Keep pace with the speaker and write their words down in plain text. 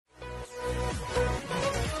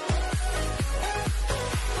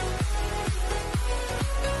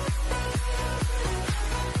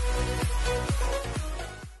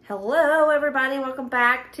Hello everybody, welcome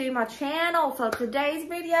back to my channel. So today's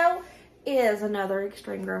video is another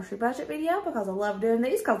extreme grocery budget video because I love doing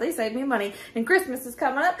these because they save me money and Christmas is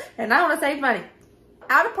coming up and I want to save money.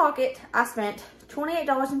 Out of pocket, I spent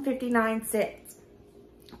 $28.59,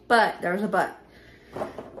 but there's a but.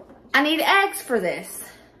 I need eggs for this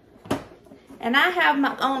and I have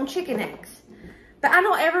my own chicken eggs, but I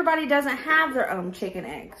know everybody doesn't have their own chicken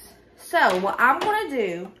eggs. So what I'm going to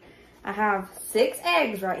do, I have 6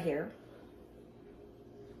 eggs right here.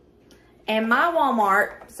 And my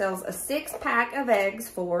Walmart sells a 6-pack of eggs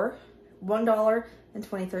for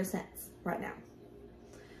 $1.23 right now.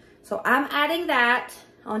 So I'm adding that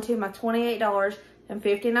onto my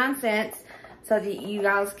 $28.59 so that you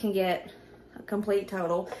guys can get a complete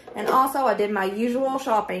total. And also I did my usual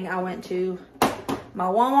shopping. I went to my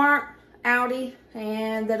Walmart, Aldi,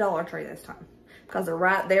 and the Dollar Tree this time because they're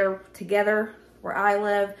right there together where I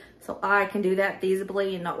live, so I can do that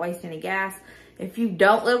feasibly and not waste any gas. If you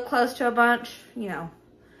don't live close to a bunch, you know,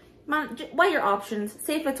 weigh your options,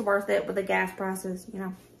 see if it's worth it with the gas prices, you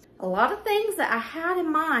know. A lot of things that I had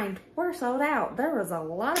in mind were sold out. There was a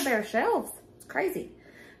lot of bare shelves. It's crazy.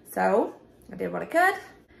 So I did what I could,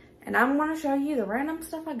 and I'm gonna show you the random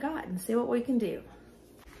stuff I got and see what we can do.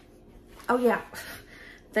 Oh yeah,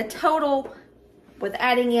 the total with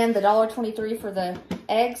adding in the $1.23 for the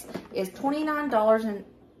eggs is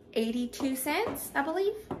 $29.82, I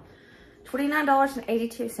believe.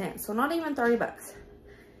 $29.82, so not even 30 bucks.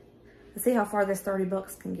 Let's see how far this 30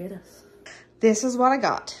 bucks can get us. This is what I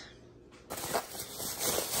got.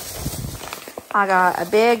 I got a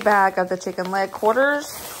big bag of the chicken leg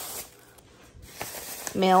quarters,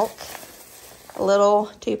 milk, a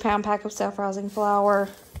little 2-pound pack of self-rising flour,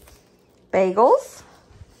 bagels,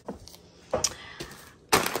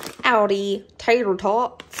 Aldi Tater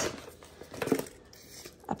Tots,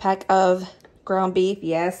 a pack of ground beef.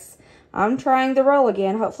 Yes, I'm trying the roll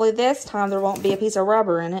again. Hopefully this time there won't be a piece of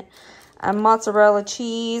rubber in it. A mozzarella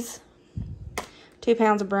cheese, 2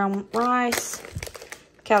 pounds of brown rice,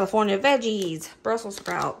 California veggies, Brussels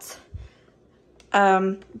sprouts.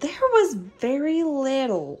 There was very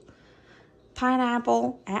little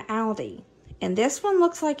pineapple at Aldi. And this one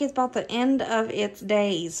looks like it's about the end of its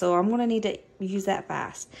days, so I'm going to need to use that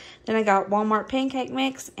fast. Then I got Walmart pancake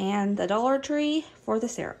mix and the Dollar Tree for the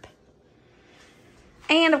syrup.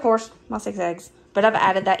 And, of course, my 6 eggs. But I've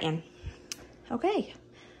added that in. Okay.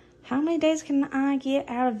 How many days can I get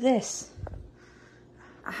out of this?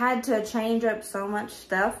 I had to change up so much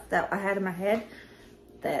stuff that I had in my head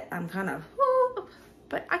that I'm kind of,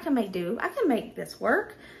 but I can make do. I can make this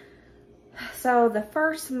work. So the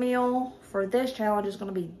first meal for this challenge is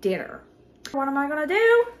going to be dinner. What am I going to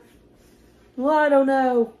do? Well, I don't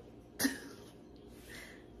know.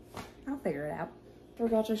 I'll figure it out.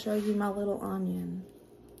 Forgot to show you my little onion.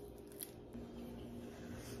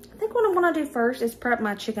 I think what I'm going to do first is prep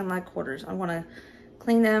my chicken leg quarters. I want to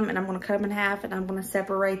clean them and I'm going to cut them in half and I'm going to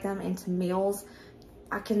separate them into meals.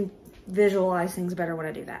 I can visualize things better when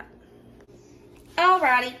I do that.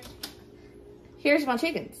 Alrighty. Here's my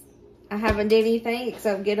chickens. I haven't did anything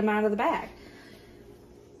except get them out of the bag.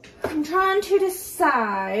 I'm trying to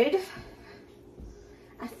decide.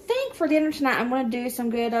 I think for dinner tonight, I'm going to do some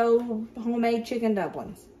good old homemade chicken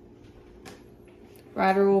dumplings.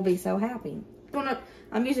 Ryder will be so happy.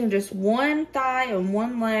 I'm using just 1 thigh and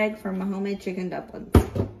 1 leg for my homemade chicken dumplings.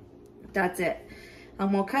 That's it.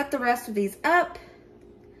 I'm going to cut the rest of these up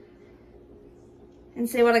and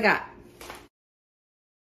see what I got.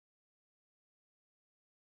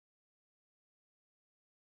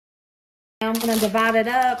 I'm going to divide it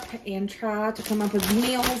up and try to come up with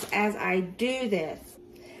meals as I do this.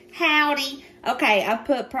 Howdy. Okay, I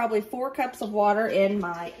put probably 4 cups of water in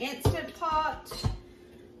my Instant Pot.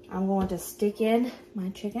 I'm going to stick in my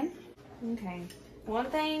chicken. Okay, one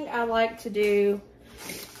thing I like to do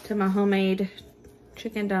to my homemade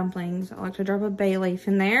chicken dumplings, I like to drop a bay leaf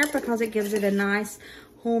in there because it gives it a nice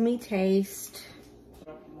homey taste.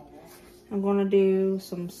 I'm going to do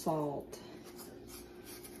some salt.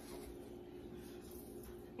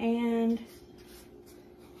 And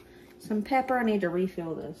some pepper. I need to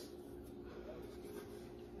refill this.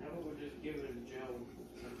 We'll just give it a Joe.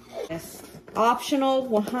 Yes, optional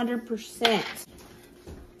 100%.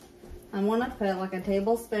 I'm gonna put like a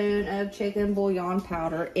tablespoon of chicken bouillon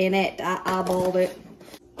powder in it. I eyeballed it.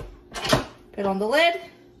 Put on the lid.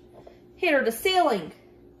 Hit her to ceiling.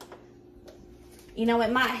 You know,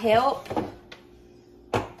 it might help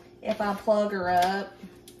if I plug her up.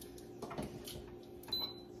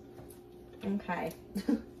 Okay.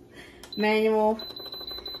 Manual.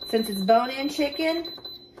 Since it's bone-in chicken,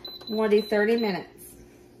 I'm going to do 30 minutes.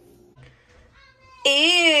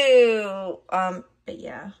 Ew. But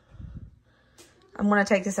yeah. I'm going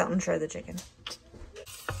to take this out and show the chicken.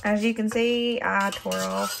 As you can see, I tore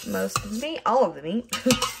off most of the meat, all of the meat.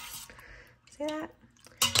 See that?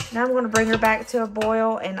 Now I'm going to bring her back to a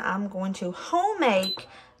boil, and I'm going to homemake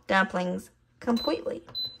dumplings completely.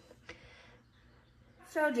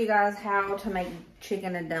 Showed you guys how to make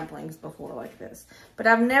chicken and dumplings before like this, but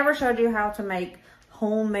I've never showed you how to make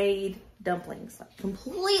homemade dumplings, like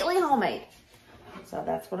completely homemade. So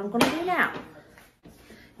that's what I'm going to do now.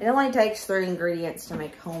 It only takes 3 ingredients to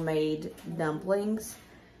make homemade dumplings.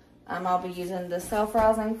 I'll be using the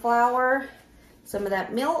self-rising flour, some of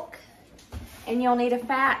that milk, and you'll need a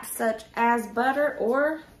fat such as butter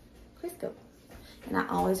or Crisco. And I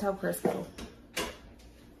always have Crisco.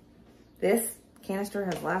 This canister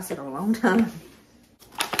has lasted a long time.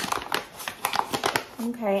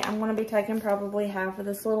 Okay, I'm going to be taking probably half of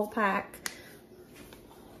this little pack.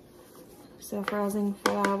 Self-rising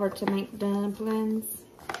flour to make dumplings.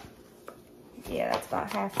 Yeah, that's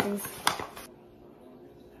about half these.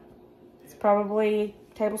 It's probably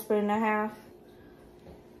a tablespoon and a half.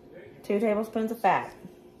 2 tablespoons of fat.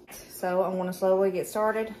 So I'm going to slowly get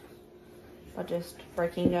started by just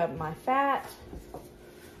breaking up my fat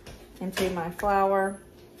into my flour.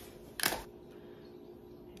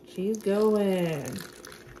 She's going.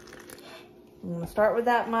 I'm going to start with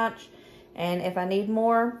that much, and if I need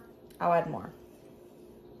more, I'll add more.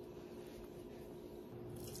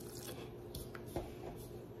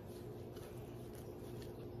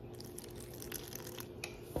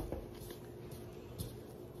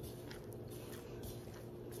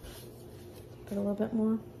 Put a little bit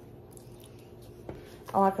more.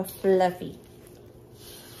 I like a fluffy.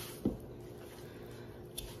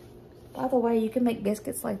 By the way, you can make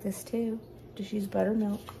biscuits like this too. Just use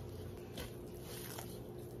buttermilk.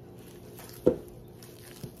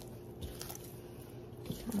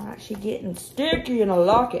 I'm actually getting sticky and I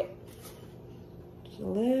like it. Just a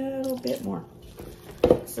little bit more.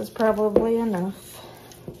 This is probably enough.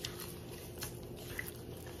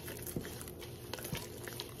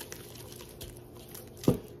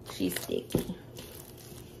 She's sticky.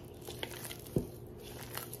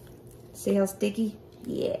 See how sticky?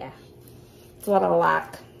 Yeah. That's what I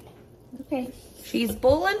like. Okay. She's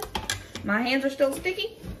boiling. My hands are still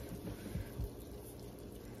sticky.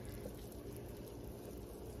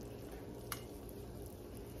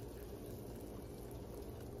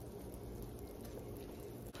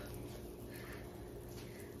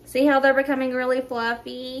 See how they're becoming really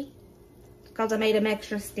fluffy? Because I made them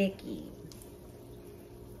extra sticky.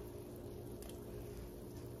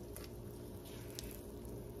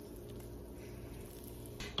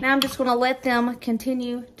 Now I'm just going to let them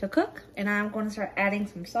continue to cook, and I'm going to start adding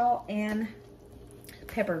some salt and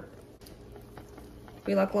pepper.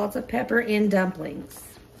 We like lots of pepper in dumplings.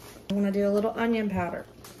 I'm going to do a little onion powder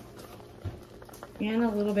and a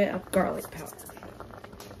little bit of garlic powder.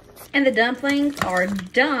 And the dumplings are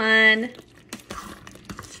done.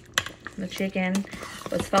 The chicken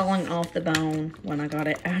was falling off the bone when I got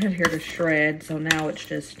it out of here to shred, so now it's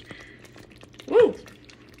just, woo!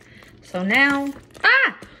 So now,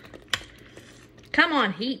 come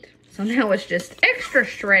on, heat. So now it's just extra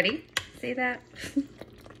shreddy. See that?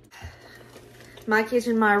 My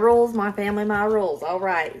kitchen, my rules. My family, my rules. All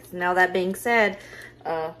right. Now that being said,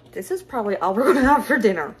 this is probably all we're going to have for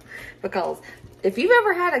dinner. Because if you've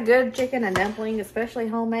ever had a good chicken and dumpling, especially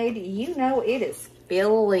homemade, you know it is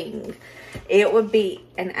filling. It would be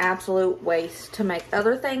an absolute waste to make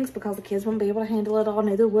other things because the kids wouldn't be able to handle it all.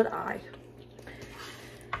 Neither would I.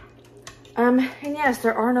 And yes,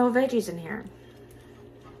 there are no veggies in here.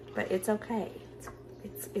 But it's okay.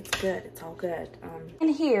 It's good. It's all good.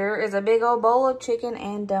 And here is a big old bowl of chicken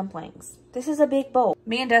and dumplings. This is a big bowl.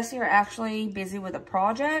 Me and Dusty are actually busy with a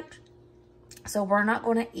project, so we're not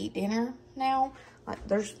going to eat dinner now. Like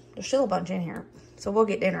there's still a bunch in here, so we'll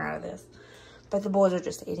get dinner out of this. But the boys are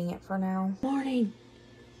just eating it for now. Morning.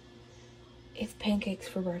 It's pancakes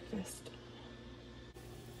for breakfast.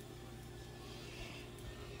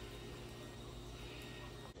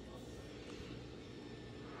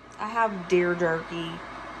 I have deer jerky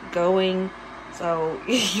going, so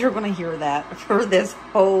you're going to hear that for this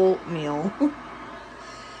whole meal.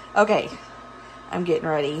 Okay, I'm getting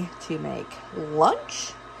ready to make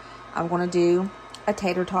lunch. I'm going to do a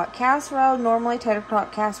tater tot casserole. Normally, tater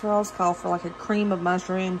tot casseroles call for like a cream of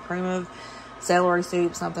mushroom, cream of celery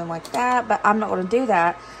soup, something like that. But I'm not going to do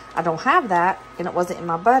that. I don't have that, and it wasn't in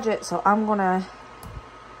my budget, so I'm going to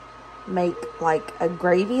make like a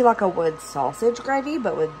gravy, like a wood sausage gravy,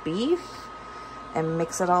 but with beef, and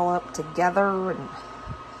mix it all up together, and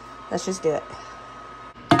let's just do it.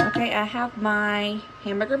 Okay, Okay, I have my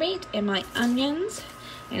hamburger meat and my onions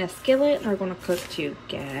in a skillet, and we're going to cook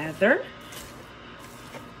together.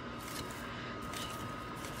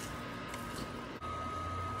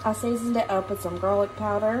 I seasoned it up with some garlic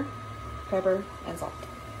powder, pepper, and salt.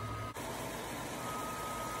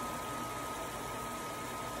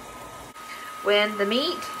 When the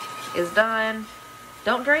meat is done,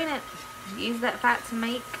 don't drain it. Use that fat to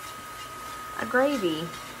make a gravy.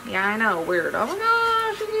 Yeah, I know, weird. Oh my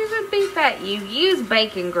gosh, you're using beef fat. You use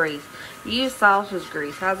bacon grease. You use sausage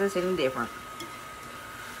grease. How's this any different?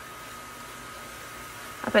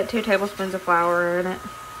 I put 2 tablespoons of flour in it.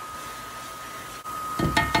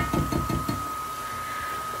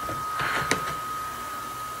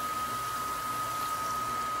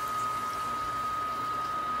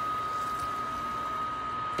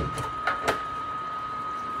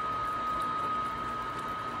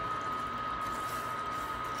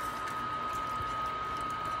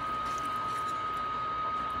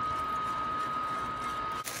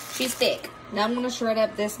 Cheese stick. Now I'm going to shred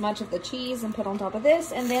up this much of the cheese and put on top of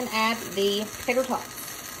this, and then add the tater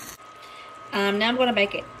tots. Now I'm going to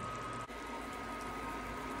bake it.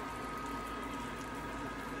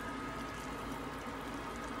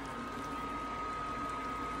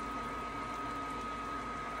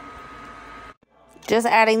 Just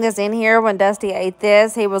adding this in here, when Dusty ate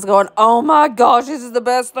this, he was going, "Oh my gosh, this is the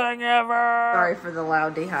best thing ever." Sorry for the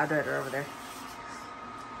loud dehydrator over there.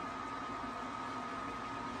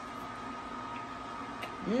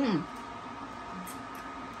 Mmm.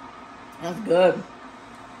 That's good.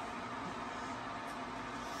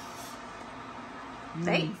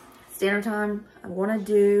 Thanks. It's dinner time. I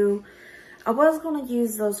was going to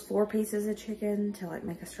use those 4 pieces of chicken to like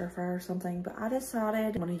make a stir fry or something, but I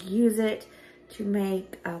decided I'm going to use it to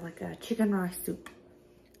make like a chicken rice soup.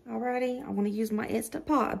 Alrighty, I want to use my Instant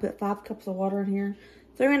Pot. I put 5 cups of water in here,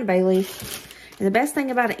 threw in a bay leaf. And the best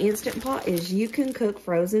thing about an Instant Pot is you can cook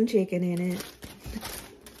frozen chicken in it.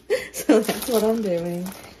 So that's what I'm doing.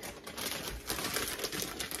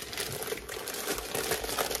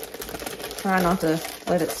 Try not to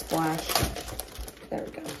let it splash. There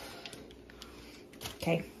we go.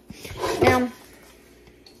 Okay. Now, I'm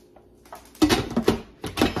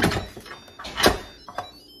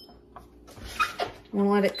going to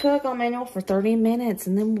let it cook on manual for 30 minutes,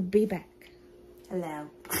 and then we'll be back. Hello.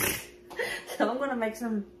 So I'm going to make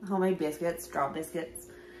some homemade biscuits, straw biscuits,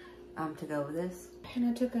 to go with this. And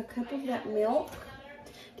I took a cup of that milk.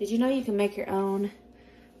 Did you know you can make your own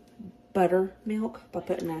buttermilk by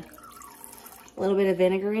putting a little bit of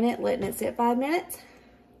vinegar in it, letting it sit 5 minutes?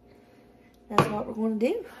 That's what we're going to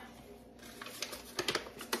do.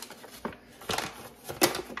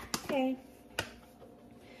 Okay.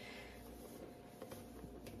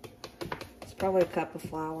 It's probably a cup of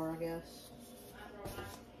flour, I guess.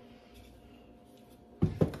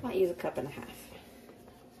 Might use a cup and a half.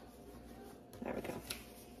 There we go.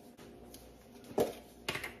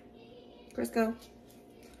 Crisco.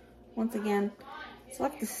 Once again, it's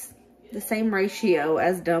like the same ratio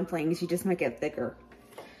as dumplings. You just make it thicker.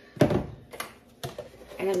 And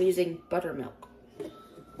I'm using buttermilk.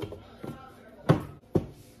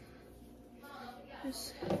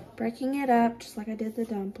 Just breaking it up just like I did the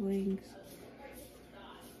dumplings.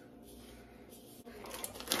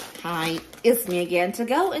 Hi, it's me again. To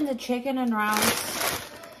go in the chicken and rice,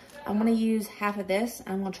 I'm going to use half of this.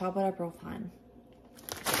 I'm going to chop it up real fine.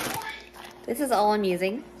 This is all I'm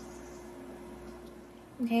using.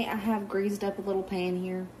 Okay, I have greased up a little pan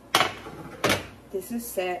here. This is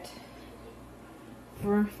set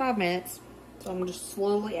for 5 minutes. So I'm going to just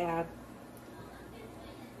slowly add.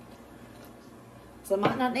 So I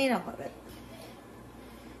might not need all of it.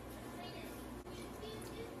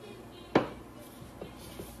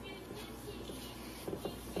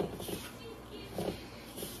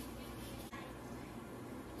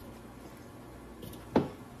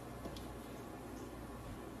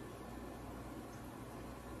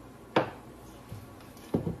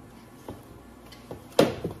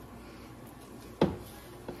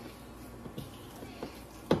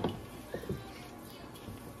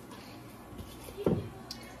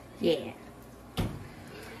 Yeah.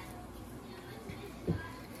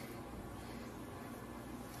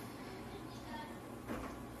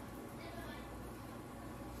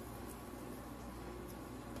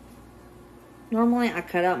 Normally I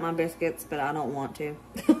cut out my biscuits, but I don't want to.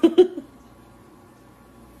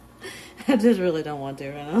 I just really don't want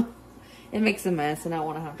to right now. It makes a mess and I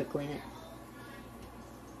want to have to clean it.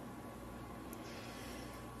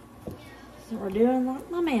 So we're doing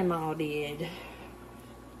like my mama did.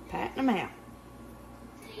 Patting them out.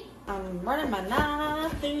 I'm running my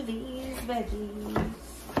knife through these veggies.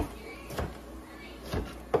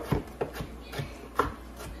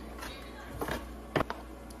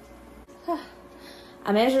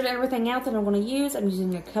 I measured everything out that I'm going to use. I'm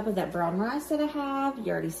using a cup of that brown rice that I have.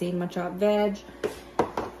 You already seen my chopped veg.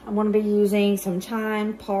 I'm going to be using some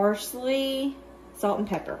thyme, parsley, salt, and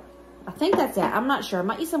pepper. I think that's it. I'm not sure. I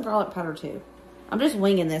might use some garlic powder too. I'm just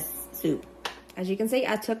winging this soup. As you can see,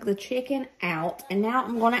 I took the chicken out. And now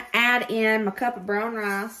I'm going to add in my cup of brown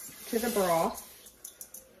rice to the broth.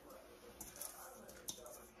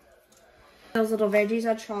 Those little veggies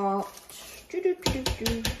I chopped.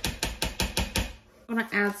 I'm going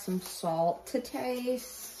to add some salt to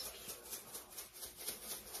taste.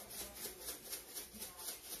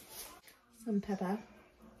 Some pepper.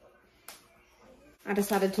 I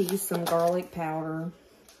decided to use some garlic powder.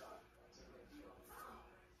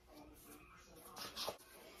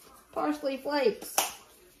 Parsley flakes.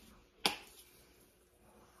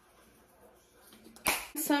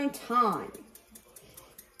 Some thyme.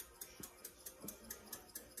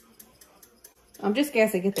 I'm just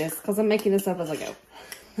guessing at this because I'm making this up as I go.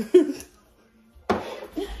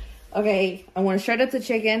 Okay, I want to shred up the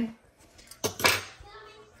chicken.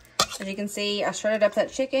 As you can see, I shredded up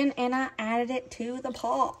that chicken and I added it to the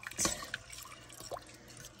pot.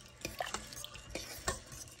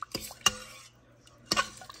 I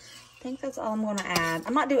think that's all I'm going to add. I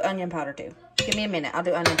might do onion powder too. Give me a minute. I'll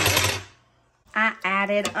do onion powder. I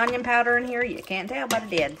added onion powder in here. You can't tell, but I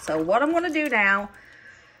did. So what I'm going to do now,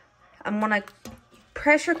 I'm going to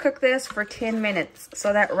pressure cook this for 10 minutes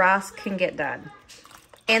so that rice can get done.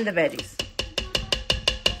 And the veggies.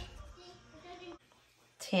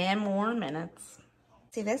 10 more minutes.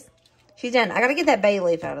 See this? She's done. I got to get that bay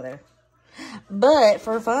leaf out of there. But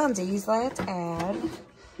for funsies, let's add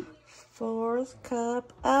 1/4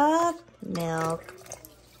 cup of milk.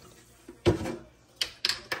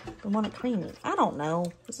 We want it creamy. I don't know.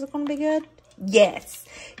 Is this going to be good? Yes.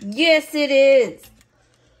 Yes, it is.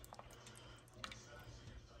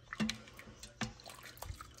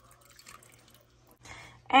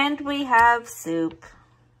 And we have soup.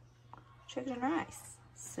 Chicken and rice.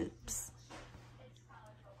 Soups.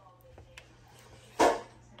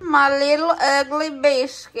 My little ugly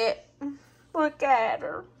biscuit. Look at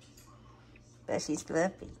her. Bet she's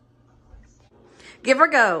fluffy. Give her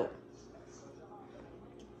a go.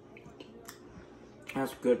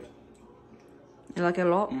 That's good. You like it a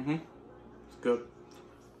lot? Mm-hmm. It's good.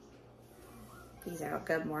 Peace out.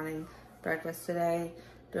 Good morning. Breakfast today.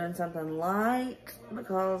 Doing something light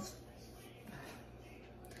because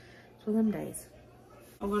it's one of them days.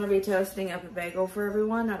 I'm going to be toasting up a bagel for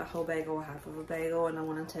everyone. Not a whole bagel, half of a bagel. And I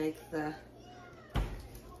want to take the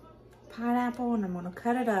pineapple and I'm going to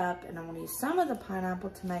cut it up. And I'm going to use some of the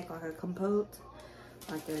pineapple to make like a compote.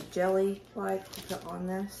 Like a jelly like to put on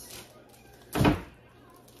this.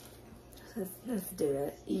 Let's do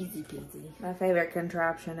it. Easy peasy. My favorite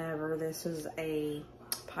contraption ever. This is a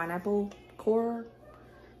pineapple core.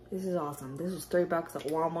 This is awesome. This was $3 at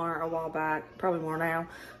Walmart a while back. Probably more now,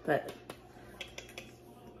 but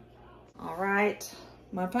all right.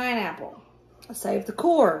 My pineapple. I saved the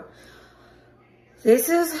core. This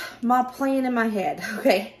is my plan in my head.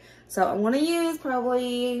 Okay, so I'm going to use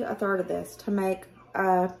probably 1/3 of this to make,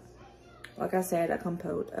 like I said, a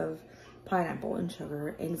compote of pineapple and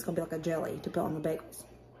sugar, and it's going to be like a jelly to put on the bagels.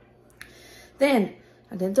 Then,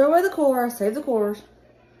 I didn't throw away the core. I saved the cores.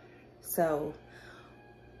 So,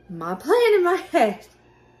 my plan in my head,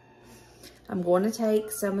 I'm going to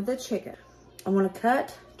take some of the chicken. I want to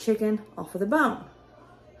cut chicken off of the bone.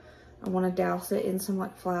 I want to douse it in some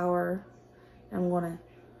like flour. I'm going to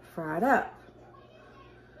fry it up.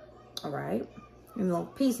 Alright, in little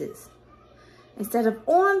pieces. Instead of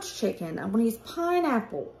orange chicken, I'm going to use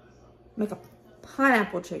pineapple. Make a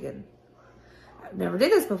pineapple chicken. I've never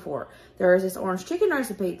did this before. There is this orange chicken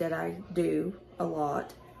recipe that I do a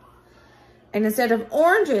lot. And instead of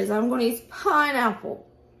oranges, I'm going to use pineapple.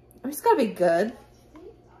 It's got to be good.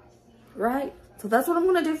 Right? So that's what I'm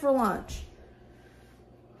going to do for lunch.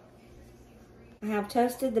 I have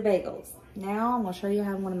toasted the bagels. Now I'm going to show you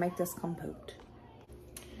how I'm going to make this compote.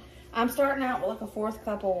 I'm starting out with like a 1/4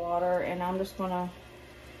 cup of water. And I'm just going to,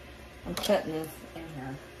 I'm cutting this in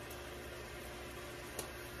here.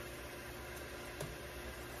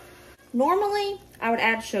 Normally, I would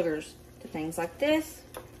add sugars to things like this.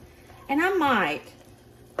 And I might.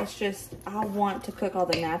 It's just, I want to cook all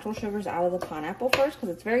the natural sugars out of the pineapple first because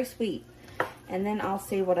it's very sweet. And then I'll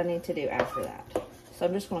see what I need to do after that. So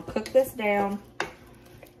I'm just going to cook this down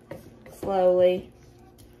slowly.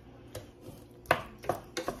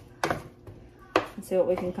 And see what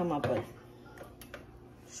we can come up with.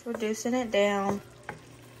 Just reducing it down.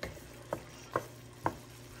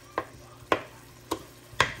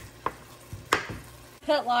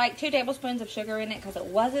 Put like 2 tablespoons of sugar in it because it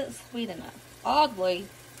wasn't sweet enough. oddly.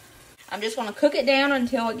 I'm just gonna cook it down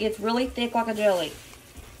until it gets really thick like a jelly.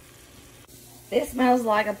 This smells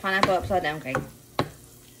like a pineapple upside down cake.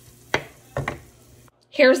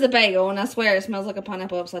 Here's the bagel, and I swear it smells like a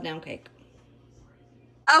pineapple upside down cake.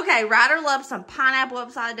 Okay, Ryder loves some pineapple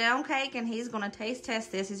upside down cake, and he's gonna taste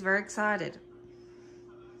test this. He's very excited.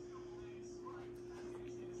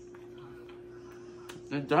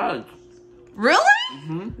 It does. Really?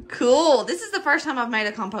 Mm-hmm. Cool. This is the first time I've made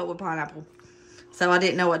a compote with pineapple, so I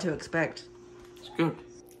didn't know what to expect. It's good.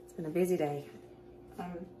 It's been a busy day.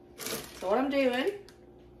 So what I'm doing,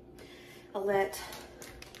 I'll let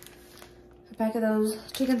a pack of those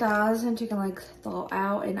chicken thighs and chicken legs thaw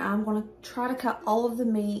out, and I'm gonna try to cut all of the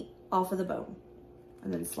meat off of the bone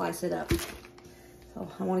and then slice it up. So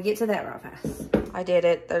I wanna get to that right fast. I did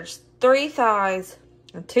it. There's 3 thighs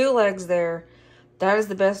and 2 legs there. That is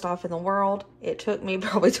the best off in the world. It took me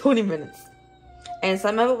probably 20 minutes. And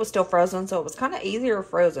some of it was still frozen, so it was kind of easier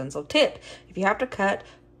frozen. So tip, if you have to cut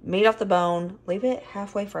meat off the bone, leave it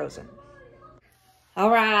halfway frozen.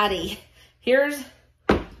 Alrighty, here's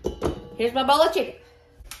my bowl of chicken.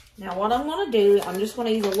 Now what I'm gonna do, I'm just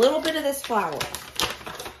gonna use a little bit of this flour.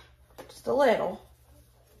 Just a little.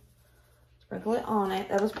 Sprinkle it on it.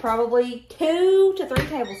 That was probably 2 to 3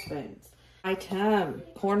 tablespoons. Item,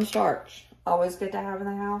 cornstarch. Always good to have in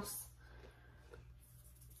the house.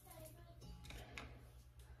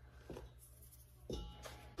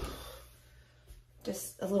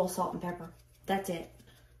 Just a little salt and pepper. That's it.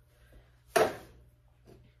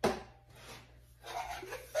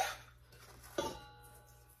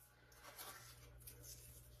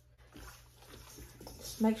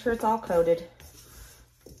 Make sure it's all coated.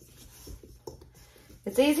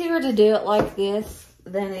 It's easier to do it like this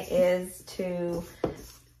than it is to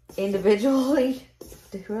individually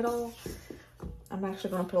do it all. I'm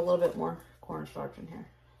actually going to put a little bit more cornstarch in here.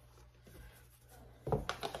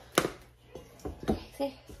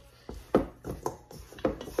 See?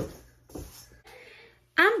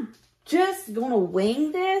 I'm just going to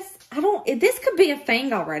wing this. This could be a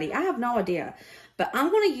thing already. I have no idea. But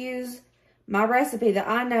I'm going to use my recipe that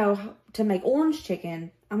I know to make orange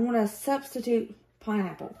chicken. I'm going to substitute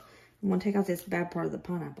pineapple. I'm going to take out this bad part of the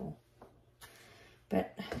pineapple.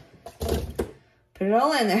 But put it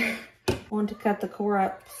all in there. I want to cut the core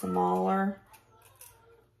up smaller.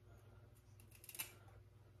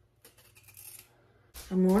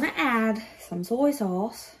 I'm going to add some soy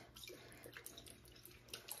sauce.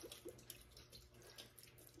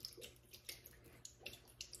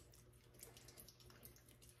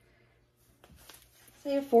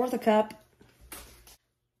 Say 1/4 cup.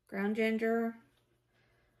 Ground ginger.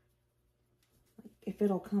 If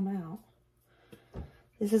it'll come out.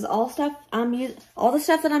 This is all stuff all the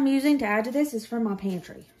stuff that I'm using to add to this is from my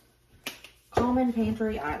pantry. Common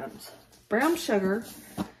pantry items. Brown sugar.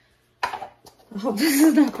 I hope this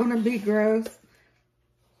is not going to be gross.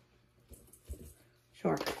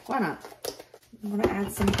 Sure, why not? I'm going to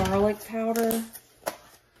add some garlic powder.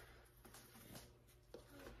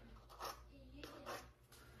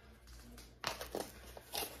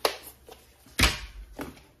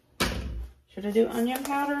 Should I do onion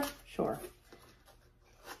powder? Sure.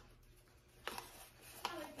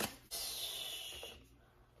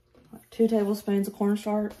 Like 2 tablespoons of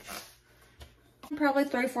cornstarch. Probably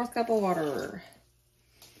 3/4 cup of water.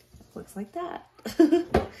 Looks like that.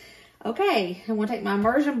 Okay, I'm going to take my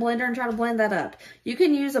immersion blender and try to blend that up. You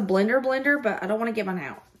can use a blender, but I don't want to get mine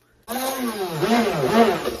out.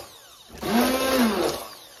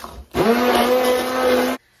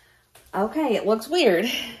 Okay, it looks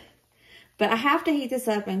weird. But I have to heat this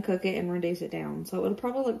up and cook it and reduce it down. So it'll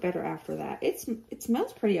probably look better after that. It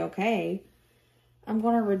smells pretty okay. I'm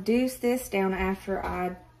going to reduce this down after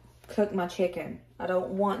I cook my chicken. I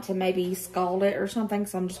don't want to maybe scald it or something,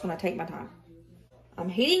 so I'm just going to take my time. I'm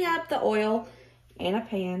heating up the oil in a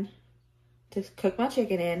pan to cook my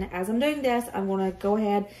chicken in. As I'm doing this, I'm going to go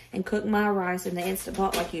ahead and cook my rice in the Instant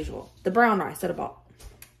Pot like usual. The brown rice that I bought.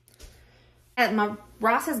 As my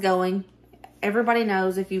rice is going, everybody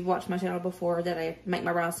knows if you've watched my channel before that I make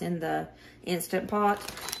my rice in the Instant Pot.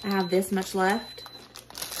 I have this much left.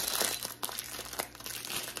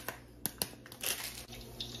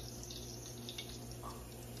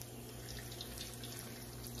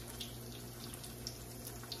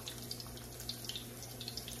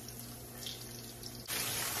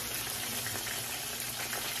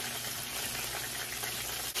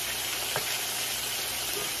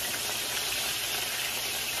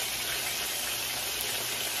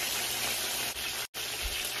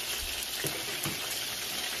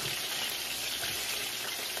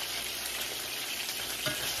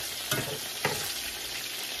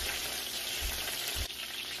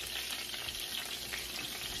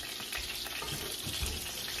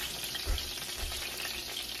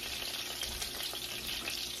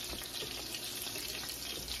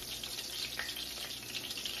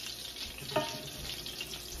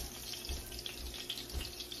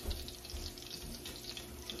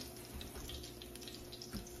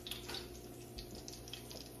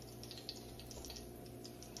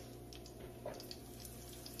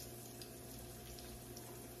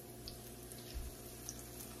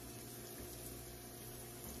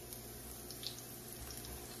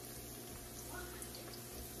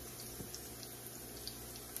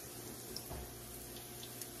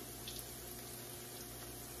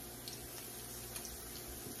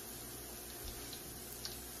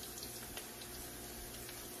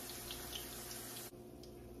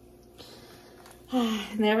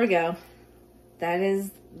 There we go. That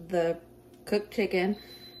is the cooked chicken.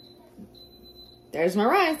 There's my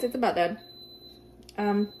rice. It's about done.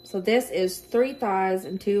 So this is 3 thighs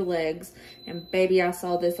and 2 legs. And baby, I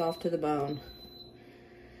sawed this off to the bone.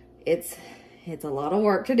 It's a lot of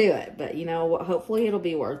work to do it, but you know what? Hopefully it'll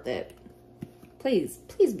be worth it. Please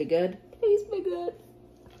be good. Please be good.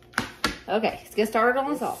 Okay, let's get started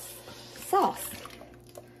on the sauce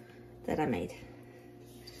that I made.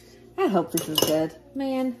 I hope this is good.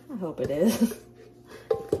 Man, I hope it is.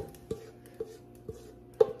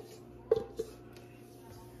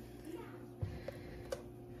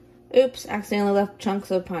 Oops, accidentally left chunks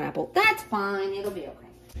of pineapple. That's fine, it'll be okay.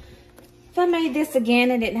 If I made this again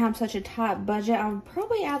and didn't have such a tight budget, I would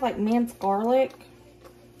probably add like minced garlic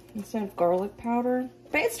instead of garlic powder.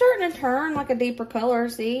 But it's starting to turn like a deeper color,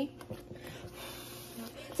 see?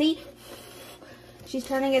 See? She's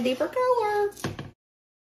turning a deeper color.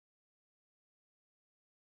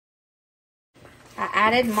 I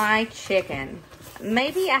added my chicken.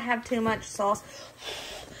 Maybe I have too much sauce.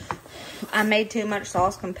 I made too much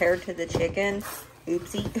sauce compared to the chicken.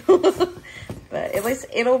 Oopsie. But at least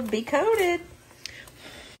it'll be coated.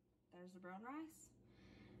 There's the brown rice.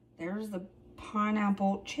 There's the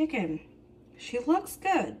pineapple chicken. She looks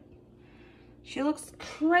good. She looks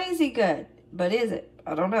crazy good. But is it?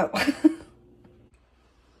 I don't know.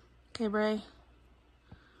 Okay, Bray.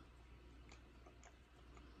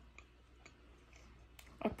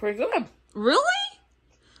 That's pretty good. Really?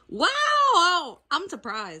 Wow! I'm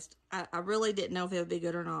surprised. I really didn't know if it would be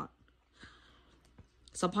good or not.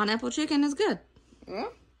 So pineapple chicken is good. Yeah.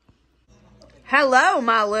 Hello,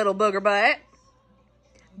 my little booger butt.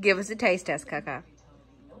 Give us a taste test, Kaka.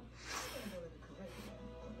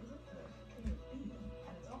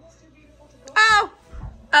 Oh!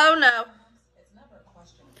 Oh no.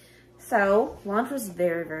 So, lunch was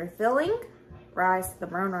very, very filling. Rice, the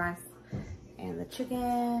brown rice, and the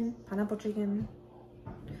chicken, pineapple chicken.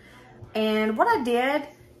 And what I did,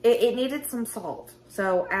 it needed some salt.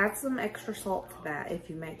 So add some extra salt to that if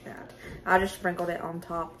you make that. I just sprinkled it on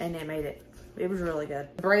top and it made it. It was really good.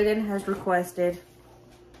 Brayden has requested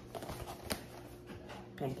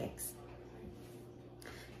pancakes.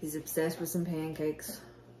 He's obsessed with some pancakes.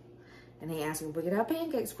 And he asked if we could have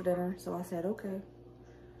pancakes for dinner. So I said, okay.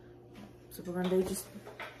 So we're gonna do just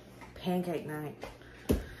pancake night.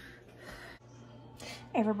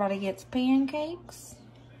 Everybody gets pancakes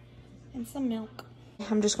and some milk.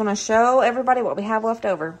 I'm just gonna show everybody what we have left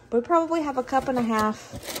over. We probably have a 1.5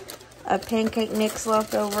 cups of pancake mix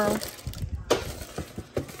left over.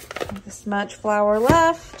 This much flour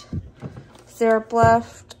left, syrup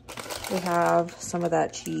left. We have some of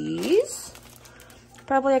that cheese.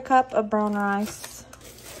 Probably a cup of brown rice.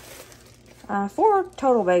 4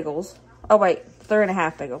 total bagels. Oh wait,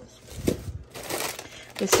 3.5 bagels.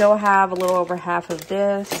 We still have a little over half of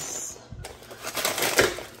this.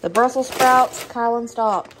 The Brussels sprouts, Kylan,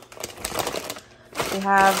 stop. We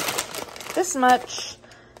have this much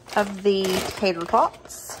of the tater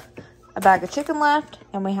tots, a bag of chicken left,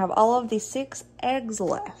 and we have all of the 6 eggs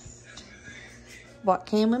left. What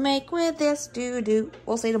can we make with this doo-doo?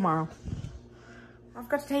 We'll see tomorrow. I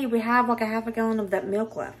forgot to tell you, we have like a half a gallon of that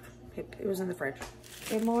milk left. It was in the fridge.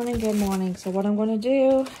 Good morning, good morning. So what I'm gonna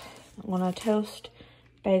do, I'm gonna toast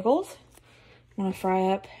bagels. I'm gonna fry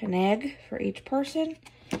up an egg for each person.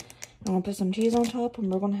 I'm gonna put some cheese on top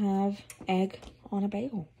and we're gonna have egg on a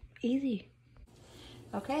bagel. Easy.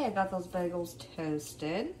 Okay, I got those bagels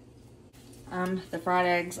toasted. The fried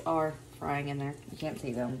eggs are frying in there. You can't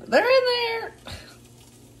see them, but they're in there.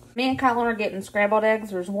 Me and Kylan are getting scrambled eggs.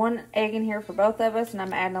 There's 1 egg in here for both of us, and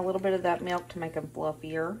I'm adding a little bit of that milk to make them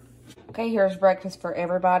fluffier. Okay, here's breakfast for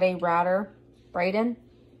everybody. Ryder, Brayden,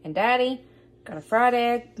 and Daddy. Got a fried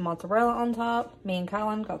egg, mozzarella on top. Me and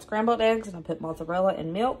Kylan got scrambled eggs, and I put mozzarella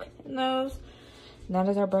and milk in those. And that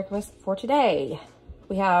is our breakfast for today.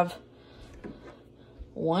 We have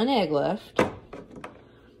 1 egg left.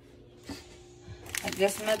 I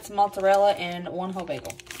just mixed mozzarella and 1 whole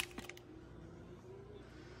bagel.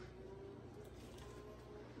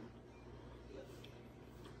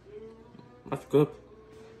 That's good.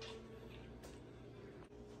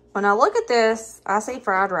 When I look at this, I see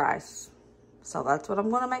fried rice. So that's what I'm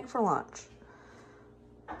going to make for lunch.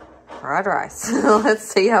 Fried rice. Let's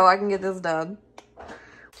see how I can get this done.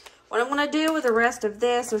 What I'm going to do with the rest of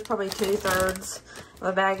this, there's probably 2/3 of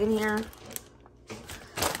a bag in here.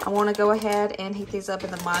 I want to go ahead and heat these up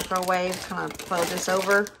in the microwave. Kind of fold this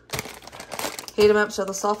over. Heat them up so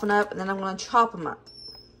they'll soften up. And then I'm going to chop them up.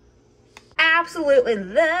 Absolutely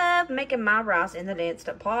love making my rice in the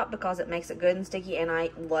Instant Pot because it makes it good and sticky and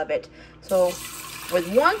I love it. So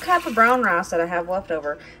With 1 cup of brown rice that I have left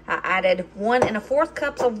over, I added 1 1/4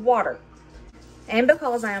 cups of water. And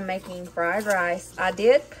because I am making fried rice, I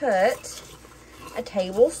did put a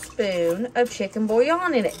tablespoon of chicken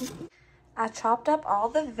bouillon in it. I chopped up all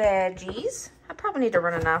the veggies. I probably need to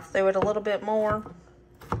run a knife through it a little bit more.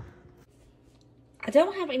 I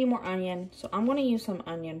don't have any more onion, so I'm going to use some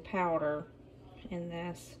onion powder in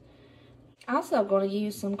this. Also, I'm going to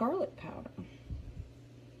use some garlic powder.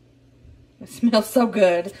 It smells so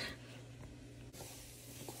good.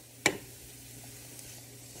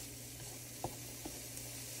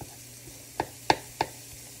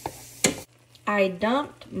 I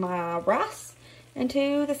dumped my rice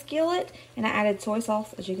into the skillet and I added soy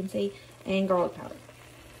sauce, as you can see, and garlic powder.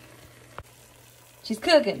 She's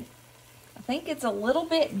cooking. I think it's a little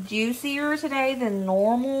bit juicier today than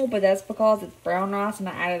normal, but that's because it's brown rice and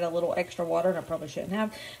I added a little extra water and I probably shouldn't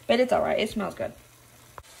have, but it's alright. It smells good.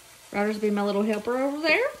 Ryder's being my little helper over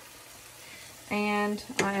there. And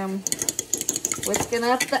I am whisking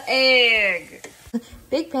up the egg.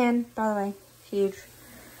 Big pan, by the way. Huge.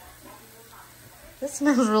 This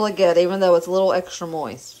smells really good, even though it's a little extra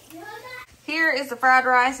moist. Here is the fried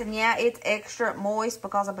rice, and yeah, it's extra moist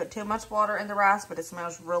because I put too much water in the rice, but it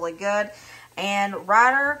smells really good. And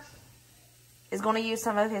Ryder is going to use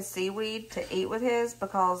some of his seaweed to eat with his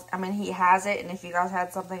because, I mean, he has it, and if you guys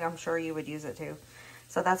had something, I'm sure you would use it too.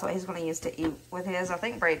 So that's what he's going to use to eat with his. I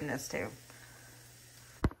think Braden is too.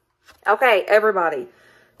 Okay, everybody.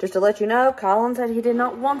 Just to let you know, Colin said he did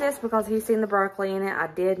not want this because he's seen the broccoli in it. I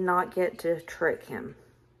did not get to trick him.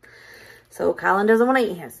 So Colin doesn't want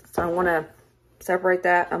to eat his. So I want to separate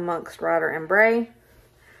that amongst Ryder and Bray.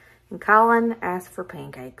 And Colin asked for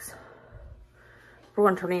pancakes. We're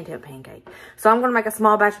going to turn it into a pancake. So I'm going to make a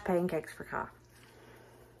small batch of pancakes for Kyle.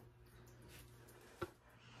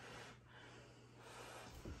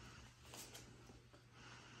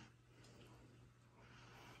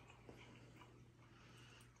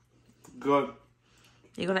 Good.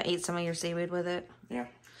 You gonna eat some of your seaweed with it? Yeah.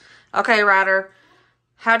 Okay, Ryder.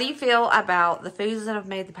 How do you feel about the foods that I've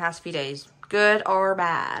made the past few days? Good or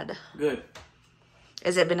bad? Good.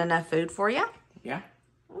 Has it been enough food for you? Yeah.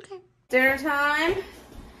 Okay. Dinner time.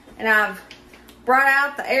 And I've brought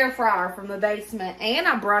out the air fryer from the basement. And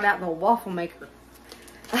I brought out the waffle maker.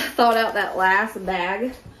 I thawed out that last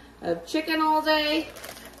bag of chicken all day.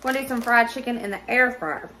 We're gonna do some fried chicken in the air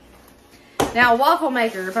fryer. Now, a waffle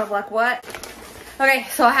maker, you're probably like, what? Okay,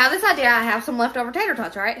 so I have this idea. I have some leftover tater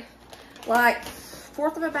tots, right? Like,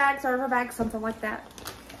 1/4 of a bag, 1/3 of a bag, something like that.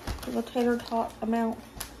 A little tater tot amount.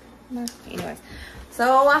 Anyways,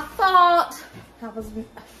 so I thought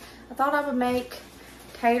I would make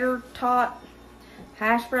tater tot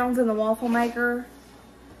hash browns in the waffle maker.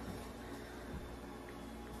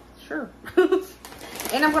 Sure.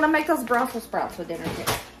 And I'm going to make those Brussels sprouts for dinner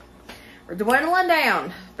too. We're dwindling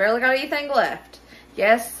down. Barely got anything left.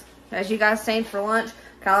 Yes, as you guys seen for lunch,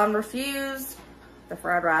 Colin refused the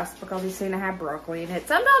fried rice because he's seen I have broccoli in it.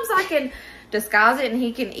 Sometimes I can disguise it and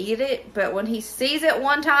he can eat it, but when he sees it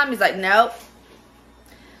one time, he's like, nope.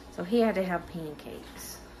 So he had to have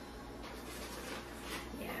pancakes.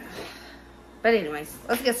 Yeah. But anyways,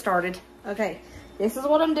 let's get started. Okay, this is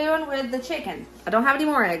what I'm doing with the chicken. I don't have any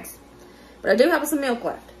more eggs, but I do have some milk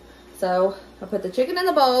left. So I put the chicken in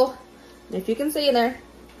the bowl. If you can see in there.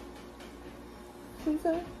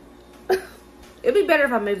 It'd be better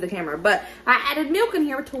if I moved the camera, but I added milk in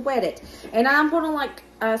here to wet it. And I'm going to like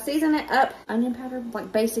season it up. Onion powder,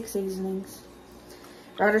 like basic seasonings.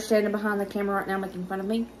 Ryder's standing behind the camera right now making fun of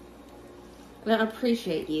me. I don't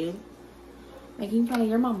appreciate you making fun of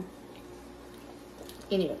your mom.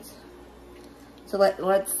 Anyways. So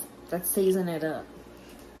let's season it up.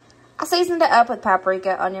 I seasoned it up with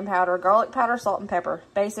paprika, onion powder, garlic powder, salt, and pepper.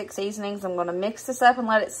 Basic seasonings. I'm going to mix this up and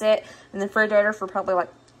let it sit in the refrigerator for probably like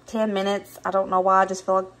 10 minutes. I don't know why. I just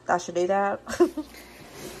feel like I should do that.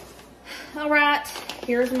 Alright.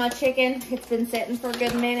 Here's my chicken. It's been sitting for a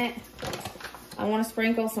good minute. I want to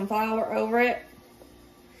sprinkle some flour over it.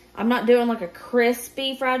 I'm not doing like a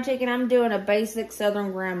crispy fried chicken. I'm doing a basic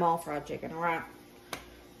Southern grandma fried chicken. Alright.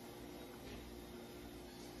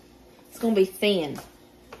 It's going to be thin.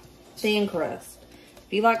 Thin crust.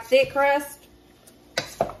 If you like thick crust,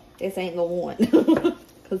 this ain't the one.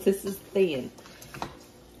 Because this is thin.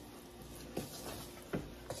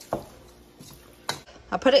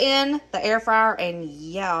 I put it in the air fryer and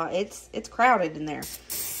yeah, it's crowded in there.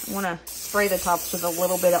 I want to spray the tops with a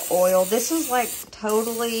little bit of oil. This is like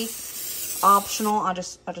totally optional. I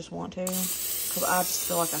just want to. Because I just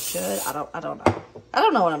feel like I should. I don't know. I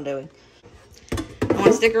don't know what I'm doing. I want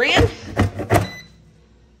to stick her in.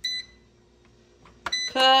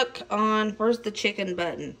 stuck on, where's the chicken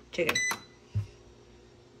button? Chicken.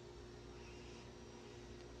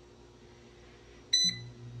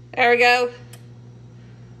 There we go.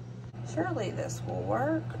 Surely this will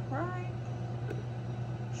work, right?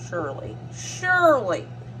 Surely. Surely.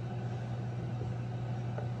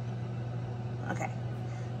 Okay.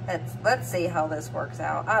 Let's see how this works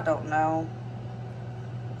out. I don't know.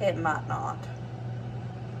 It might not.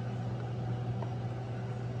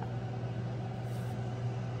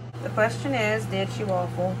 The question is, did she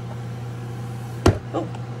waffle? Oh,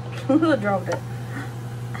 I dropped it.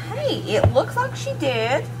 Hey, it looks like she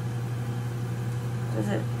did. Does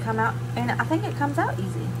it come out? And I think it comes out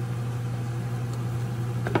easy.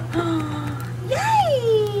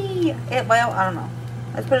 Yay! Well, I don't know.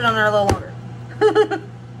 Let's put it on there a little longer.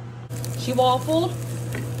 She waffled.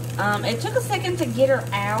 It took a second to get her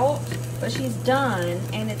out, but she's done,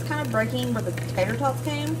 and it's kind of breaking where the tater tots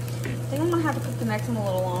came. I think I'm gonna have to cook the next one a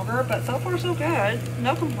little longer, but so far so good.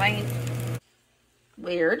 No complaints.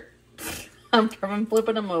 Weird. I'm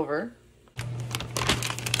flipping them over.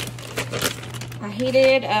 I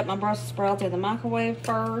heated up my Brussels sprouts in the microwave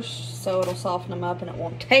first, so it'll soften them up and it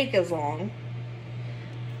won't take as long.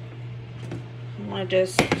 I'm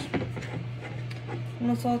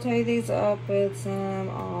gonna saute these up with some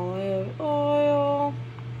olive oil,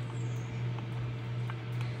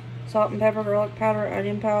 salt and pepper, garlic powder,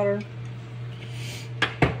 onion powder,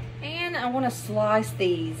 and I want to slice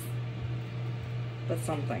these with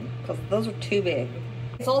something because those are too big.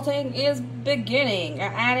 Salting is beginning. I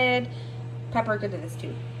added paprika to this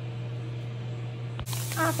too.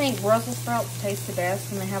 I think Brussels sprouts taste the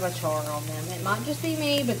best when they have a char on them. It might just be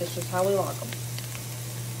me, but that's just how we like them.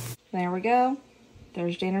 There we go.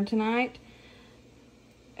 There's dinner tonight.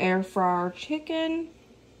 Air fryer chicken.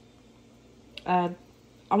 I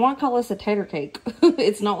want to call this a tater cake.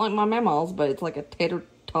 It's not like my mama's, but it's like a tater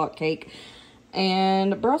tot cake.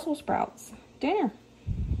 And Brussels sprouts. Dinner.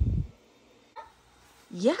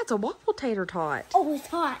 Yeah, it's a waffle tater tot. Oh, it's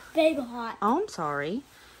hot. Big hot. Oh, I'm sorry.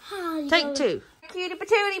 Oh, Take two. Cutie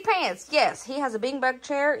patootie pants. Yes, he has a beanbag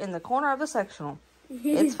chair in the corner of the sectional.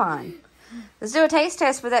 It's fine. Let's do a taste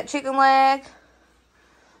test with that chicken leg.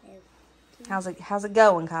 How's it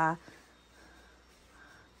going, Kai?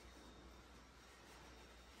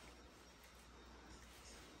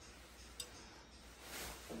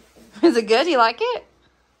 Is it good? You like it?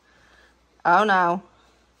 Oh no.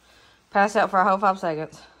 Pass out for a whole 5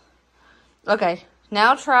 seconds. Okay,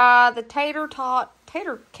 now try the tater tot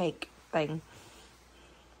tater cake thing.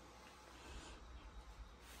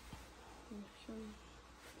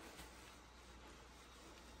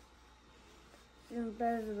 It's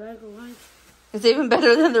better than the regular ones. It's even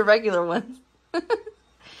better than the regular ones.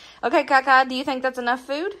 Okay, Kaka, do you think that's enough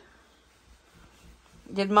food?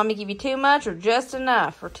 Did Mommy give you too much or just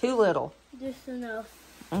enough or too little? Just enough.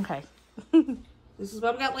 Okay. This is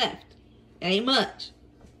what we got left. It ain't much.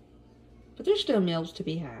 But there's still meals to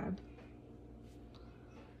be had.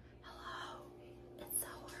 Hello. It's so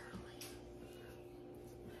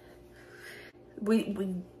early.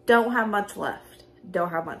 We don't have much left. Don't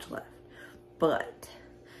have much left. But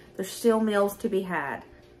there's still meals to be had.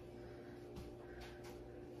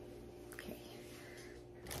 Okay.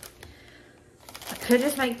 I could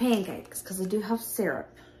just make pancakes because they do have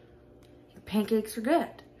syrup. Pancakes are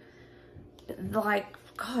good. Like,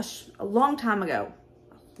 gosh, a long time ago,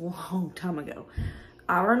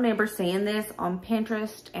 I remember seeing this on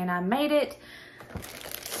Pinterest and I made it.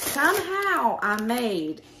 Somehow I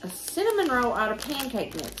made a cinnamon roll out of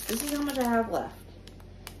pancake mix. This is how much I have left.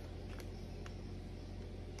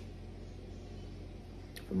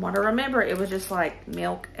 From what I remember, it was just like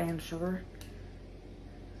milk and sugar.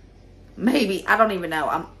 Maybe, I don't even know.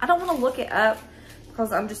 I don't want to look it up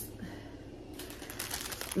because I'm just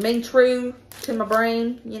being true to my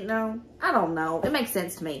brain, you know. I don't know. It makes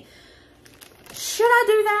sense to me. Should I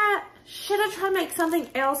do that? Should I try to make something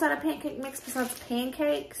else out of pancake mix besides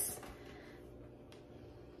pancakes?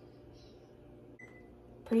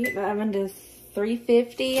 Preheat my oven to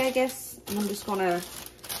 350, I guess. And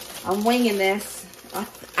I'm winging this.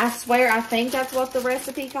 I swear, I think that's what the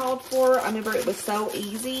recipe called for. I remember it was so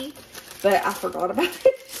easy, but I forgot about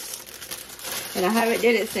it. And I haven't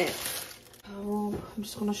did it since. Oh, I'm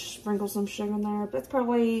just going to sprinkle some sugar in there. That's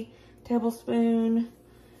probably a tablespoon.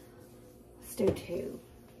 Let's do 2.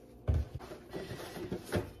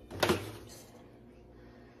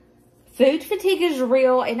 Food fatigue is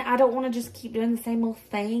real, and I don't want to just keep doing the same old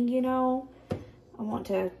thing, you know. I want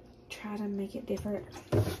to try to make it different.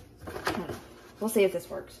 We'll see if this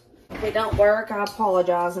works. If it don't work, I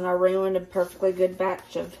apologize, and I ruined a perfectly good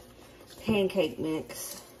batch of pancake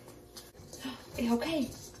mix. Okay,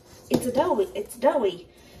 it's a doughy. It's doughy.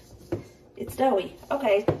 It's doughy.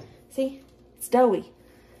 Okay, see, it's doughy.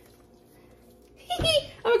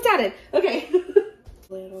 I'm excited. Okay.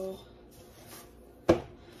 Little.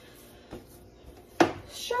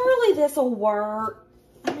 Surely this will work.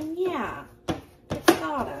 I mean, yeah, it's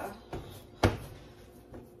gotta.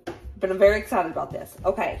 But I'm very excited about this.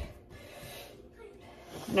 Okay.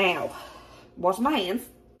 Now, wash my hands.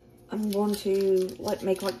 I'm going to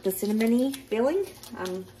make like the cinnamony filling.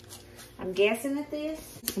 I'm guessing at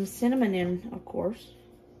this. Some cinnamon in, of course.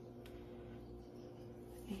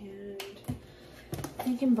 And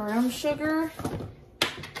thinking brown sugar.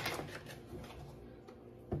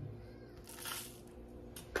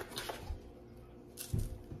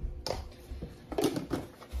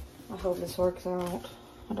 I hope this works out.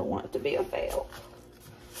 I don't want it to be a fail.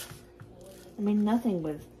 I mean, nothing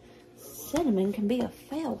with cinnamon can be a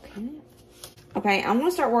fail, can it? Okay, I'm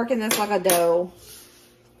gonna start working this like a dough.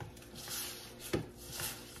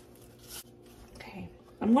 Okay,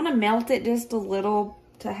 I'm gonna melt it just a little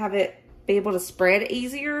to have it be able to spread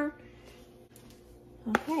easier.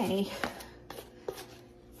 Okay.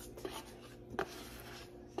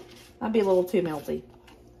 Might be a little too melty.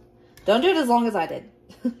 Don't do it as long as I did.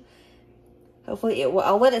 Hopefully it will.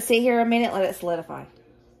 I'll let it sit here a minute, let it solidify.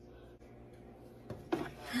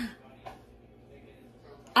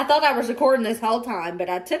 I thought I was recording this whole time, but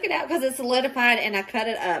I took it out because it solidified and I cut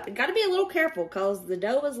it up. You got to be a little careful because the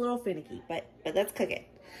dough is a little finicky, but let's cook it.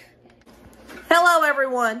 Hello,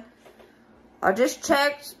 everyone. I just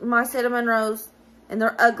checked my cinnamon rolls and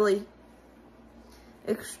they're ugly.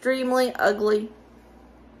 Extremely ugly.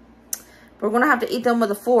 We're going to have to eat them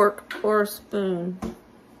with a fork or a spoon.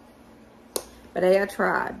 But hey, I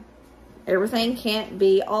tried. Everything can't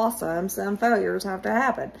be awesome. Some failures have to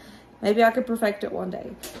happen. Maybe I could perfect it one day.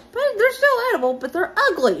 But they're still edible, but they're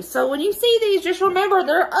ugly. So when you see these, just remember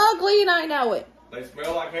they're ugly and I know it. They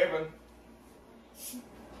smell like heaven.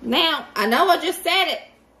 Now, I know I just said it,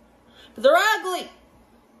 but they're ugly.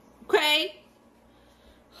 Okay?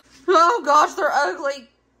 Oh gosh, they're ugly.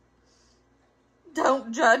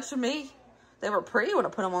 Don't judge me. They were pretty when I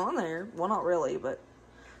put them on there. Well, not really, but...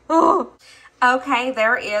 Oh. Okay,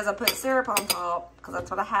 there is. I put syrup on top because that's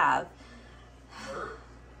what I have.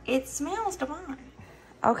 It smells divine.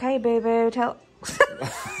 Okay, boo-boo, tell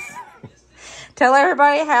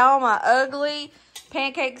everybody how my ugly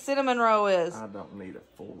pancake cinnamon roll is. I don't need a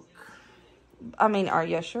fork. I mean, are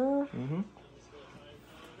you sure? Mm-hmm.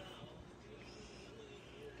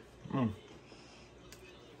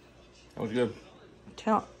 That was good.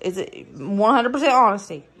 Is it 100%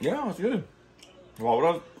 honesty? Yeah, it's good.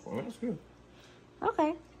 Well, that's good.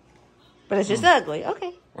 Okay. But it's just ugly.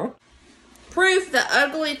 Okay. Huh? Proof that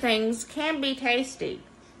ugly things can be tasty.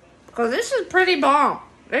 Because this is pretty bomb.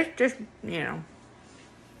 It's just, you know.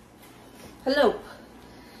 Hello.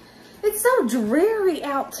 It's so dreary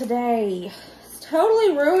out today. It's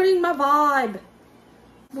totally ruining my vibe.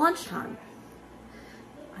 Lunchtime.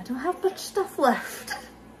 I don't have much stuff left.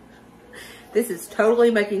 This is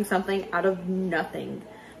totally making something out of nothing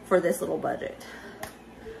for this little budget.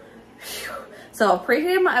 Whew. So I'll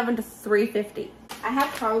preheat my oven to 350. I have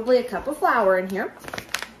probably a cup of flour in here.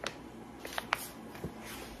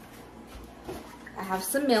 I have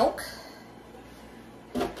some milk.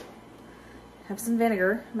 I have some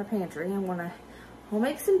vinegar in my pantry. I'm gonna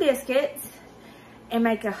make some biscuits and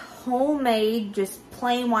make a homemade, just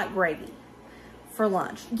plain white gravy for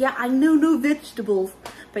lunch. Yeah, I know no vegetables,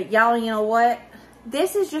 but y'all, you know what?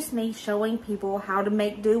 This is just me showing people how to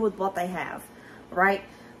make do with what they have, right?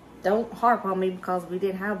 Don't harp on me because we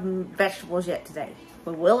didn't have vegetables yet today.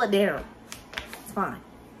 We will at dinner. It's fine.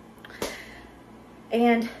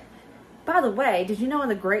 And by the way, did you know in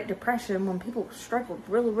the Great Depression when people struggled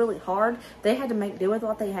really, really hard, they had to make do with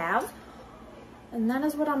what they have? And that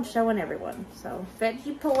is what I'm showing everyone. So,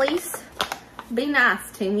 veggie police, be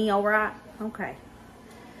nice to me, alright? Okay.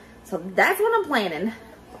 So that's what I'm planning.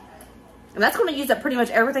 And that's going to use up pretty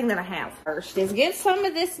much everything that I have. First is get some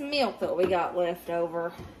of this milk that we got left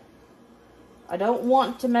over. I don't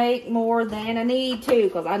want to make more than I need to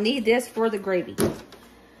because I need this for the gravy.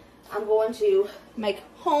 I'm going to make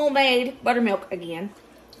homemade buttermilk again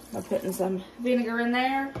by putting some vinegar in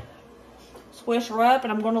there. Swish her up,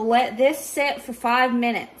 and I'm going to let this set for 5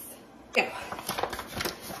 minutes. So,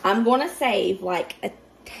 I'm going to save like a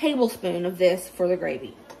tablespoon of this for the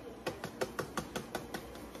gravy.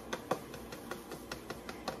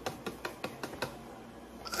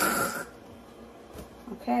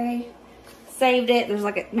 Okay. Saved it. There's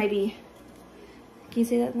like a, maybe, can you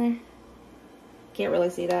see that in there? Can't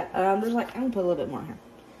really see that. There's like, I'm gonna put a little bit more here.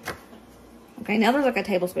 Okay, now there's like a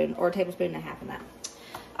tablespoon or a tablespoon and a half in that.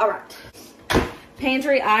 All right.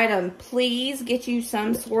 Pantry item. Please get you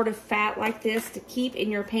some sort of fat like this to keep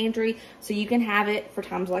in your pantry so you can have it for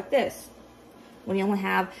times like this when you only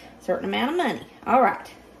have a certain amount of money. All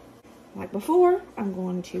right. Like before, I'm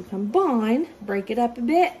going to combine, break it up a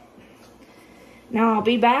bit. Now I'll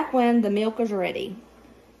be back when the milk is ready.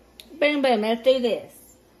 Boom, boom, let's do this.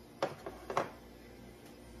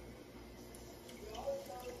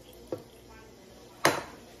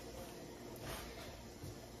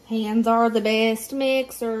 Hands are the best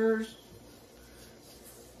mixers.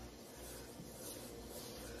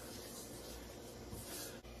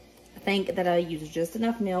 I think that I use just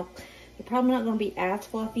enough milk. They're probably not going to be as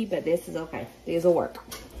fluffy, but this is okay. These will work.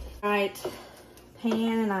 All right,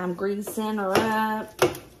 pan, and I'm greasing her up.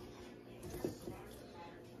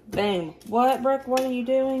 Boom. What, Brooke? What are you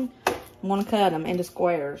doing? I want to cut them into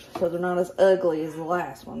squares so they're not as ugly as the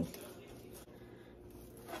last one.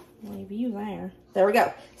 Leave you there. There we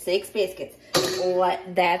go. 6 biscuits.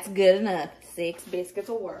 That's good enough. 6 biscuits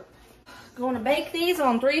will work. Going to bake these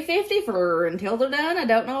on 350 for until they're done. I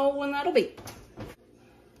don't know when that'll be.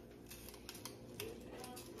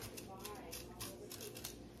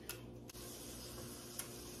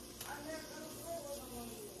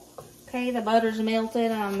 Okay, the butter's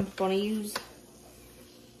melted. I'm going to use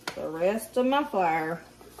the rest of my flour.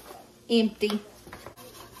 Empty.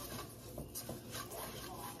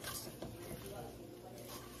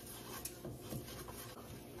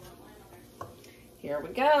 Here we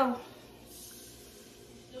go.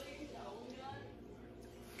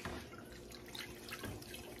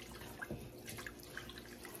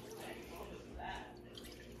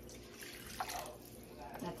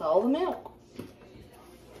 That's all the milk.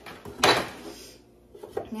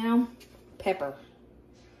 Now, pepper.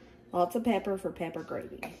 Lots of pepper for pepper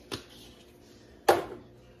gravy.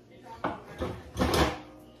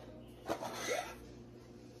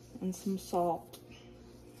 And some salt.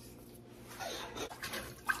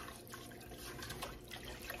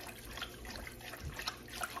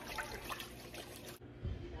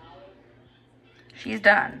 She's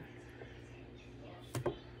done.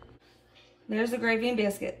 There's the gravy and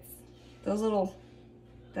biscuits. Those little,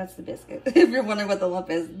 that's the biscuit. If you're wondering what the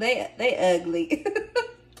lump is, they ugly.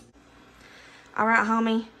 All right,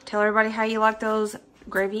 homie. Tell everybody how you like those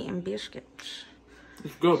gravy and biscuits.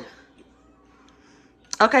 It's good.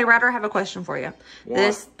 Okay, Ryder, I have a question for you. What?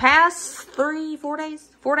 This past 4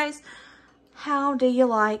 days, how do you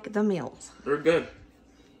like the meals? They're good.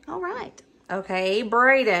 All right. Okay,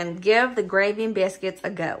 Brayden, give the gravy and biscuits a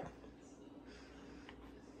go.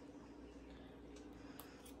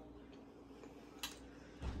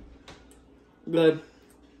 Good.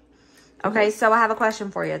 Okay, so I have a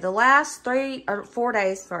question for you. The last 4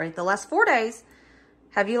 days,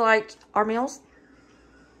 have you liked our meals?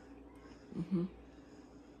 Mm-hmm.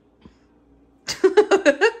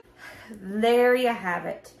 There you have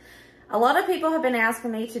it. A lot of people have been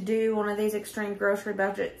asking me to do one of these extreme grocery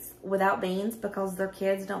budgets without beans because their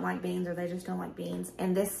kids don't like beans or they just don't like beans.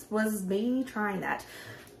 And this was me trying that.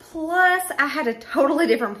 Plus, I had a totally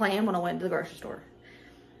different plan when I went to the grocery store.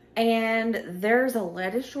 And there's a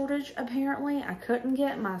lettuce shortage, apparently. I couldn't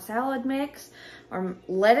get my salad mix or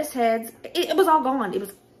lettuce heads. It was all gone. It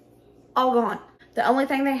was all gone. The only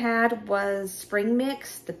thing they had was spring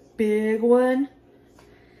mix, the big one.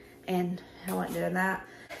 And I wasn't doing that.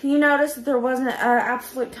 You notice that there wasn't an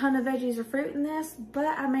absolute ton of veggies or fruit in this, but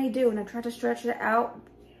I made do and I tried to stretch it out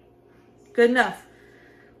good enough.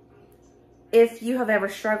 If you have ever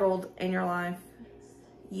struggled in your life,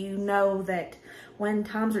 you know that when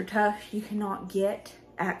times are tough, you cannot get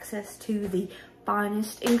access to the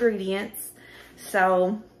finest ingredients.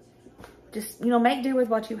 So just, make do with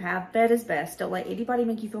what you have. Bed is best. Don't let anybody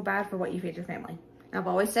make you feel bad for what you feed your family. I've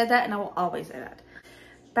always said that and I will always say that.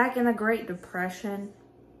 Back in the Great Depression,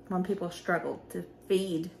 when people struggled to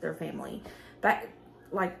feed their family,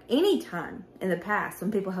 like any time in the past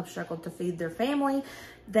when people have struggled to feed their family,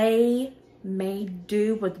 they made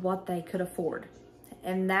do with what they could afford.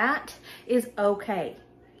 And that is okay.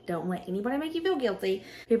 Don't let anybody make you feel guilty.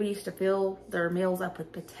 People used to fill their meals up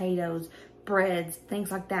with potatoes, breads, things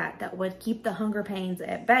like that, that would keep the hunger pains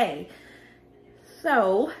at bay.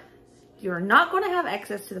 So you're not going to have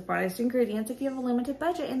access to the finest ingredients if you have a limited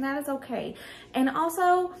budget, and that is okay. And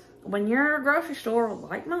also, when your grocery store,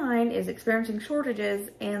 like mine, is experiencing shortages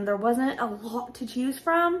and there wasn't a lot to choose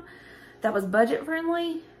from that was budget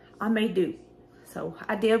friendly, I made do. So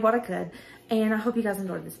I did what I could, and I hope you guys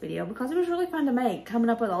enjoyed this video because it was really fun to make, coming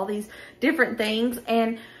up with all these different things.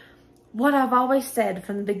 And what I've always said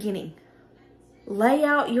from the beginning, lay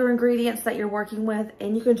out your ingredients that you're working with,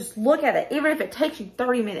 and you can just look at it. Even if it takes you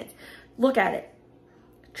 30 minutes, look at it.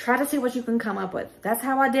 Try to see what you can come up with. That's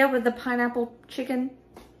how I did with the pineapple chicken.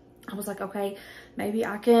 I was like, okay, maybe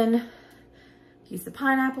I can use the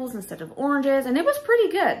pineapples instead of oranges. And it was pretty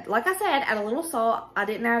good. Like I said, add a little salt. I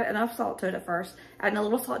didn't add enough salt to it at first. Adding a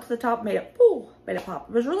little salt to the top made it, made it pop.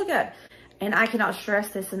 It was really good. And I cannot stress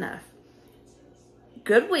this enough.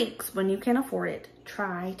 Good weeks, when you can afford it,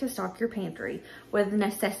 try to stock your pantry with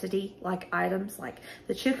necessity like items like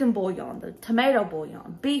the chicken bouillon, the tomato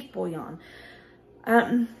bouillon, beef bouillon,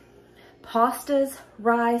 pastas,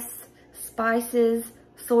 rice, spices,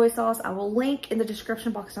 soy sauce. I will link in the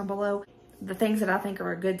description box down below the things that I think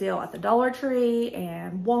are a good deal at the Dollar Tree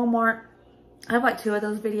and Walmart. I have like 2 of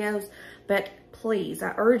those videos, but please,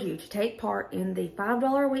 I urge you to take part in the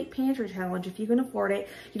 $5 a week pantry challenge if you can afford it.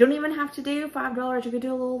 You don't even have to do $5, you could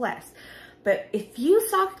do a little less. But if you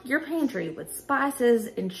stock your pantry with spices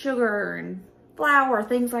and sugar and flour,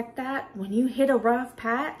 things like that, when you hit a rough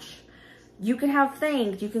patch, you can have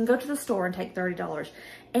things. You can go to the store and take $30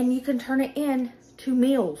 and you can turn it in to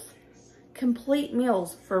meals, complete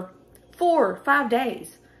meals for 4 or 5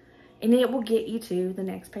 days, and it will get you to the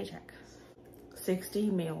next paycheck. 60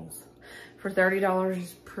 meals for $30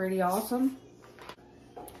 is pretty awesome,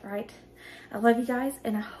 right? I love you guys,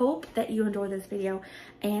 and I hope that you enjoyed this video,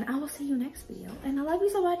 and I will see you next video. And I love you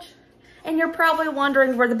so much. And you're probably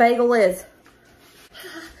wondering where the bagel is.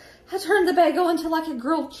 I turned the bagel into like a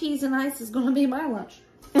grilled cheese and ice is gonna be my lunch.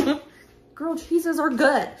 Grilled cheeses are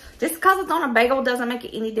good. Just because it's on a bagel doesn't make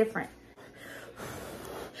it any different.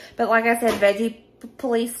 But like I said, veggie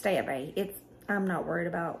police, stay at bay. I'm not worried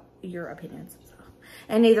about your opinions. So.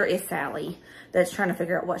 And neither is Sally, that's trying to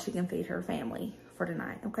figure out what she can feed her family for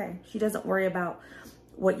tonight. Okay, she doesn't worry about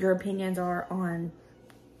what your opinions are on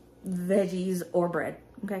veggies or bread.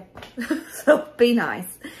 Okay, so be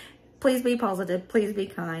nice. Please be positive. Please be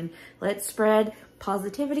kind. Let's spread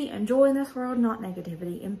positivity and joy in this world, not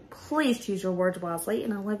negativity. And please choose your words wisely.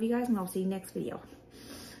 And I love you guys, and I'll see you next video.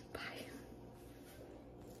 Bye.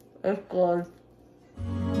 It's good.